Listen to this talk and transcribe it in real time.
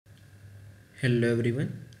Hello everyone.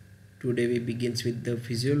 Today we begins with the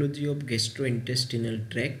physiology of gastrointestinal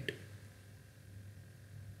tract.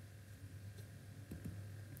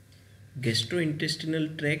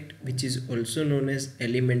 Gastrointestinal tract, which is also known as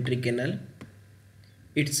alimentary canal,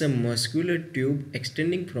 it's a muscular tube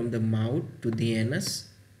extending from the mouth to the anus.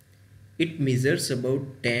 It measures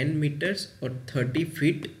about 10 meters or 30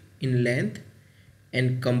 feet in length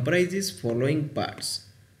and comprises following parts.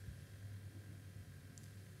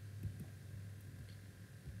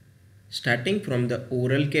 Starting from the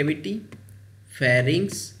oral cavity,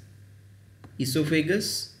 pharynx,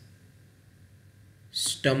 esophagus,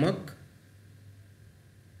 stomach,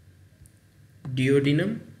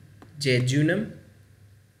 duodenum, jejunum,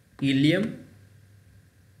 ileum,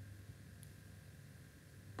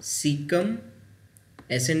 cecum,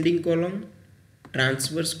 ascending colon,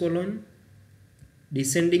 transverse colon,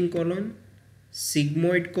 descending colon,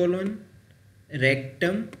 sigmoid colon,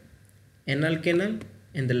 rectum, anal canal,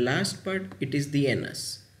 and the last part, it is the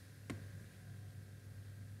anus.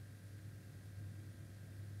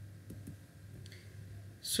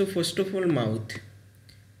 So first of all, mouth.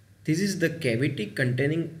 This is the cavity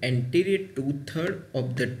containing anterior 2/3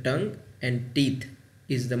 of the tongue and teeth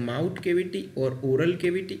is the mouth cavity or oral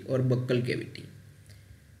cavity or buccal cavity.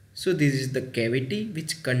 So this is the cavity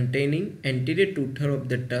which containing anterior 2/3 of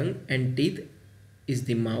the tongue and teeth is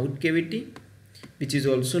the mouth cavity, which is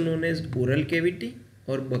also known as oral cavity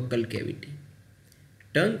or buccal cavity.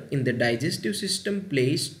 Tongue in the digestive system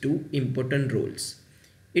plays two important roles.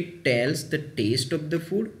 It tells the taste of the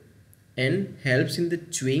food and helps in the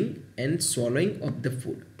chewing and swallowing of the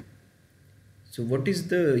food. So what is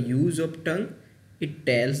the use of tongue? It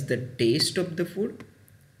tells the taste of the food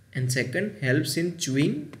and second helps in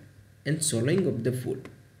chewing and swallowing of the food.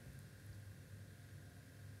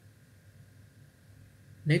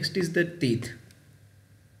 Next is the teeth.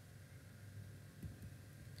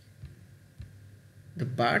 The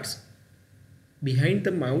parts behind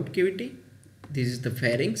the mouth cavity, this is the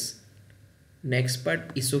pharynx, next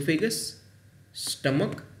part esophagus,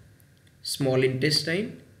 stomach, small intestine,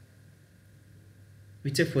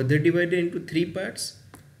 which are further divided into three parts,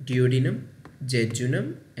 duodenum,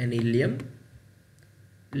 jejunum and ileum,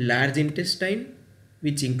 large intestine,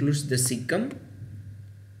 which includes the cecum,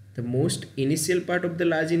 the most initial part of the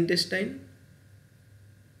large intestine,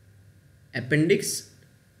 appendix,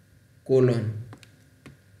 colon.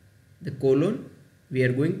 The colon we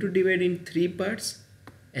are going to divide in three parts,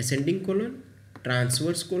 ascending colon,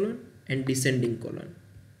 transverse colon and descending colon.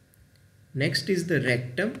 Next is the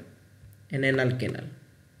rectum and anal canal.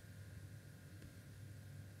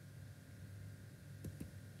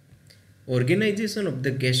 Organization of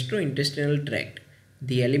the gastrointestinal tract.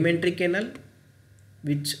 The alimentary canal,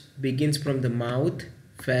 which begins from the mouth,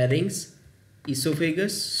 pharynx,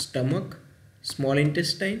 esophagus, stomach, small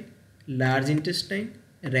intestine, large intestine,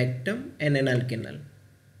 rectum and anal canal.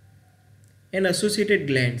 And associated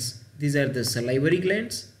glands, these are the salivary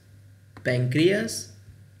glands, pancreas,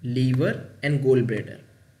 liver and gallbladder.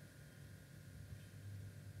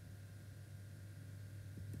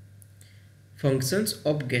 Functions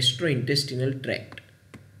of gastrointestinal tract.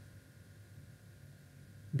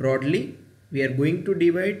 Broadly, we are going to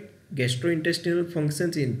divide gastrointestinal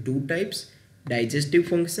functions in two types, digestive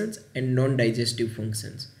functions and non-digestive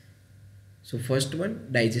functions. So first one,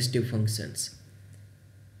 digestive functions.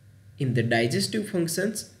 In the digestive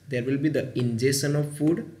functions, there will be the ingestion of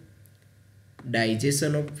food,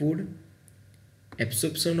 digestion of food,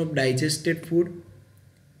 absorption of digested food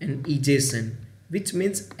and egestion, which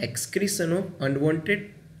means excretion of unwanted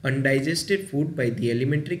undigested food by the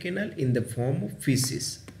alimentary canal in the form of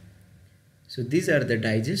feces. So these are the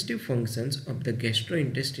digestive functions of the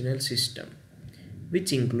gastrointestinal system,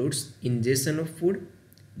 which includes ingestion of food,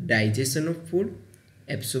 digestion of food,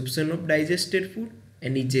 absorption of digested food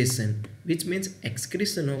and egestion, which means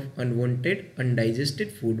excretion of unwanted undigested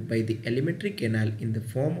food by the alimentary canal in the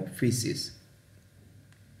form of feces.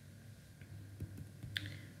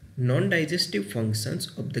 Non-digestive functions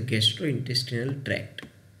of the gastrointestinal tract.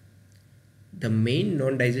 The main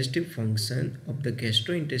non-digestive function of the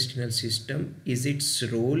gastrointestinal system is its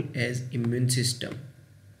role as immune system.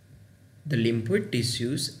 The lymphoid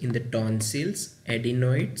tissues in the tonsils,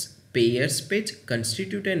 adenoids, Peyer's patch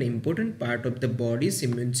constitute an important part of the body's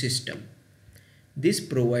immune system. This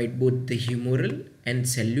provides both the humoral and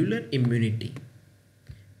cellular immunity,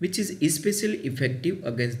 which is especially effective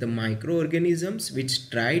against the microorganisms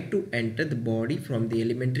which try to enter the body from the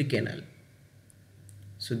alimentary canal.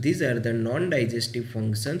 So these are the non-digestive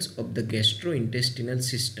functions of the gastrointestinal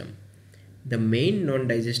system. The main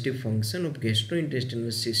non-digestive function of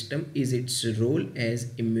gastrointestinal system is its role as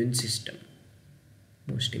immune system.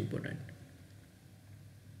 most important.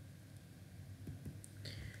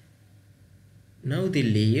 Now the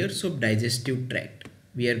layers of digestive tract.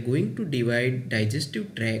 We are going to divide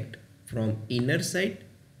digestive tract from inner side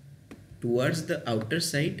towards the outer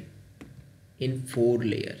side in 4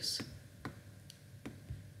 layers.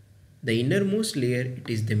 The innermost layer, it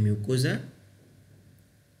is the mucosa.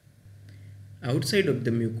 Outside of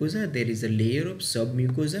the mucosa there is a layer of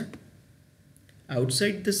submucosa.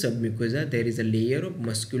 Outside the submucosa there is a layer of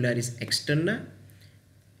muscularis externa,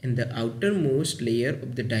 and the outermost layer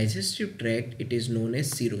of the digestive tract, it is known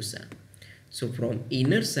as serosa. So from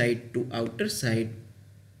inner side to outer side,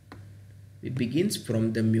 it begins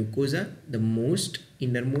from the mucosa, the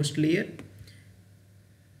innermost layer,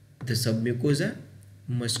 the submucosa,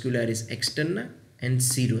 muscularis externa, and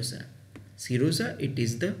serosa. Serosa, it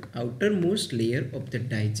is the outermost layer of the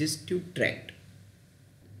digestive tract.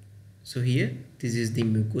 So here, this is the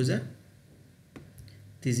mucosa,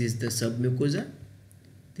 this is the submucosa,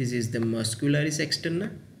 this is the muscularis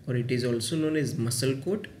externa, or it is also known as muscle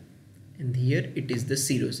coat, and here it is the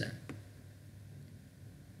serosa.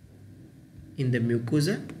 In the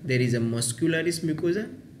mucosa, there is a muscularis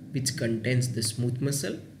mucosa which contains the smooth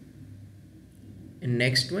muscle. And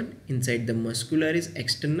next one, inside the muscularis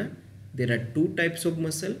externa, there are 2 types of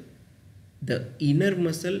muscle. The inner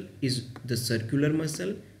muscle is the circular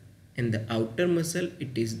muscle, and the outer muscle,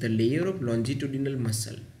 it is the layer of longitudinal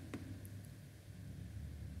muscle.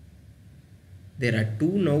 There are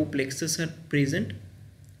 2 nerve plexus are present.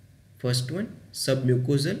 First one,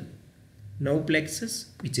 submucosal nerve plexus,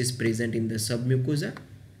 which is present in the submucosa,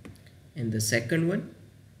 and the second one,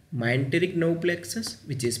 myenteric nerve plexus,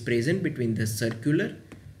 which is present between the circular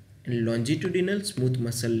and longitudinal smooth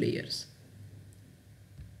muscle layers,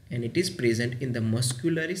 and it is present in the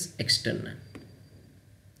muscularis externa.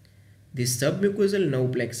 This submucosal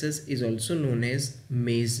nerve plexus is also known as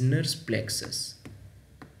Meissner's plexus.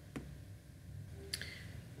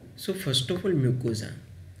 So first of all, mucosa.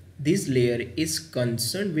 This layer is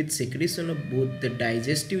concerned with secretion of both the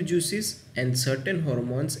digestive juices and certain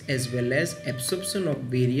hormones, as well as absorption of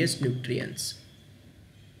various nutrients.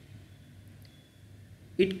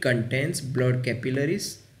 It contains blood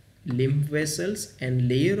capillaries, lymph vessels, and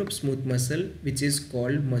layer of smooth muscle, which is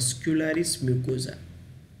called muscularis mucosa.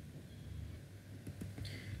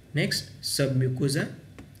 Next, submucosa.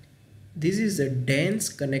 This is a dense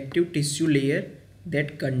connective tissue layer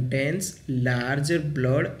that contains larger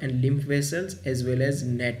blood and lymph vessels, as well as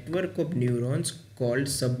network of neurons called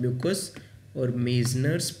submucous or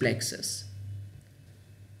Meissner's plexus.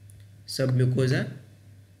 Submucosa.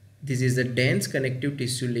 This is a dense connective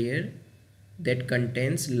tissue layer that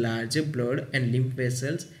contains larger blood and lymph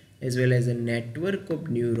vessels, as well as a network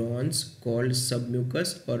of neurons called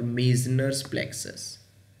submucous or Meissner's plexus.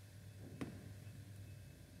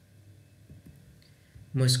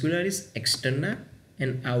 Muscularis externa,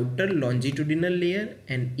 an outer longitudinal layer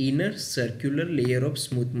and inner circular layer of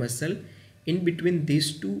smooth muscle. In between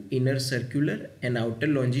these 2 inner circular and outer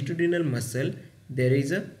longitudinal muscle, there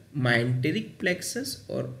is a myenteric plexus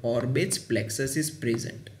or Orbach's plexus is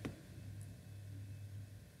present.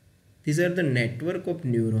 These are the network of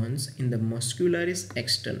neurons in the muscularis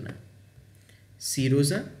externa.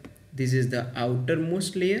 Serosa, this is the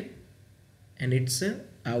outermost layer, and it's a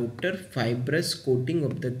outer fibrous coating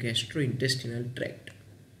of the gastrointestinal tract.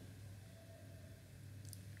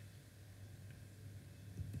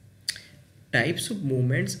 Types of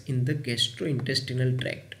movements in the gastrointestinal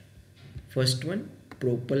tract. First one,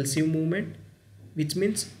 propulsive movement, which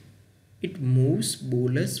means it moves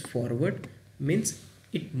bolus forward, means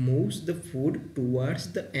it moves the food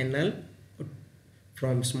towards the anal,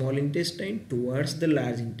 from small intestine towards the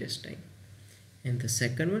large intestine. And the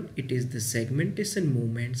second one, it is the segmentation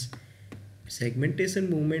movements. Segmentation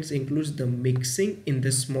movements includes the mixing in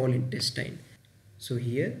the small intestine. So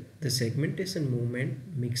here the segmentation movement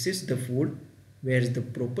mixes the food, whereas the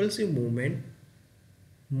propulsive movement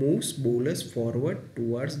moves bolus forward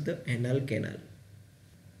towards the anal canal.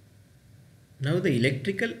 Now the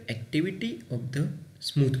electrical activity of the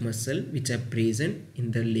smooth muscle, which are present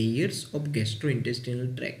in the layers of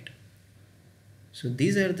gastrointestinal tract. So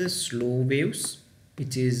these are the slow waves,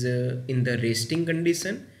 which is in the resting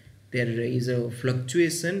condition. There is a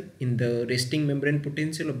fluctuation in the resting membrane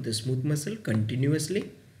potential of the smooth muscle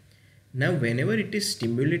continuously. Now whenever it is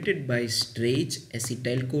stimulated by stretch,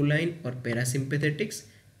 acetylcholine or parasympathetics,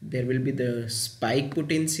 there will be the spike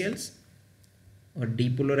potentials or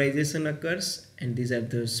depolarization occurs, and these are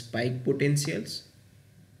the spike potentials.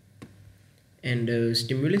 And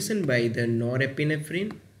stimulation by the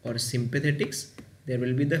norepinephrine or sympathetics, there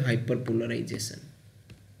will be the hyperpolarization.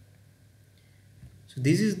 So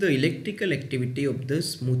this is the electrical activity of the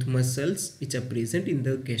smooth muscles which are present in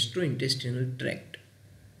the gastrointestinal tract.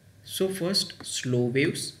 So first, slow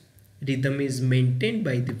waves. Rhythm is maintained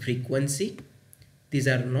by the frequency. These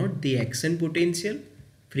are not the action potential.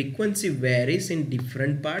 Frequency varies in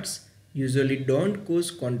different parts, usually don't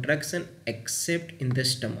cause contraction except in the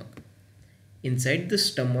stomach. Inside the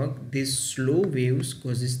stomach, these slow waves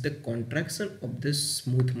causes the contraction of the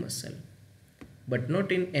smooth muscle, but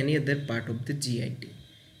not in any other part of the GIT.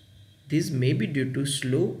 This may be due to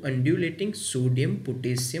slow undulating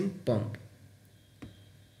sodium-potassium pump.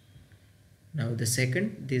 Now the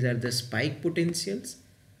second, these are the spike potentials,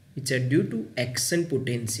 which are due to action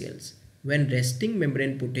potentials. When resting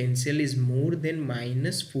membrane potential is more than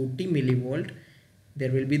minus 40 millivolt,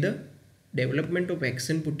 there will be the development of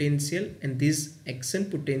action potential, and these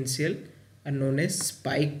action potential are known as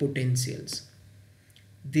spike potentials.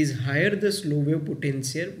 These higher the slow wave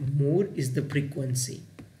potential, more is the frequency,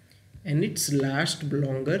 and it's last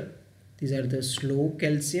longer. These are the slow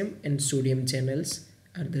calcium and sodium channels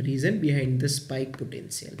are the reason behind the spike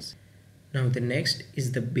potentials. Now the next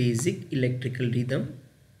is the basic electrical rhythm,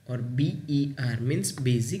 or BER means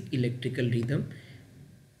basic electrical rhythm.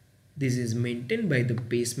 This is maintained by the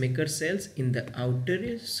pacemaker cells in the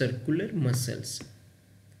outer circular muscles.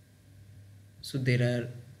 So there are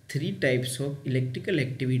three types of electrical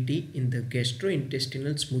activity in the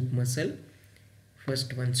gastrointestinal smooth muscle.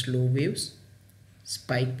 First one, slow waves,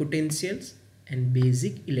 spike potentials, and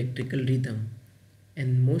basic electrical rhythm.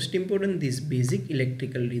 And most important, this basic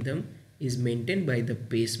electrical rhythm is maintained by the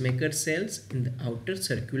pacemaker cells in the outer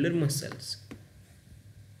circular muscles.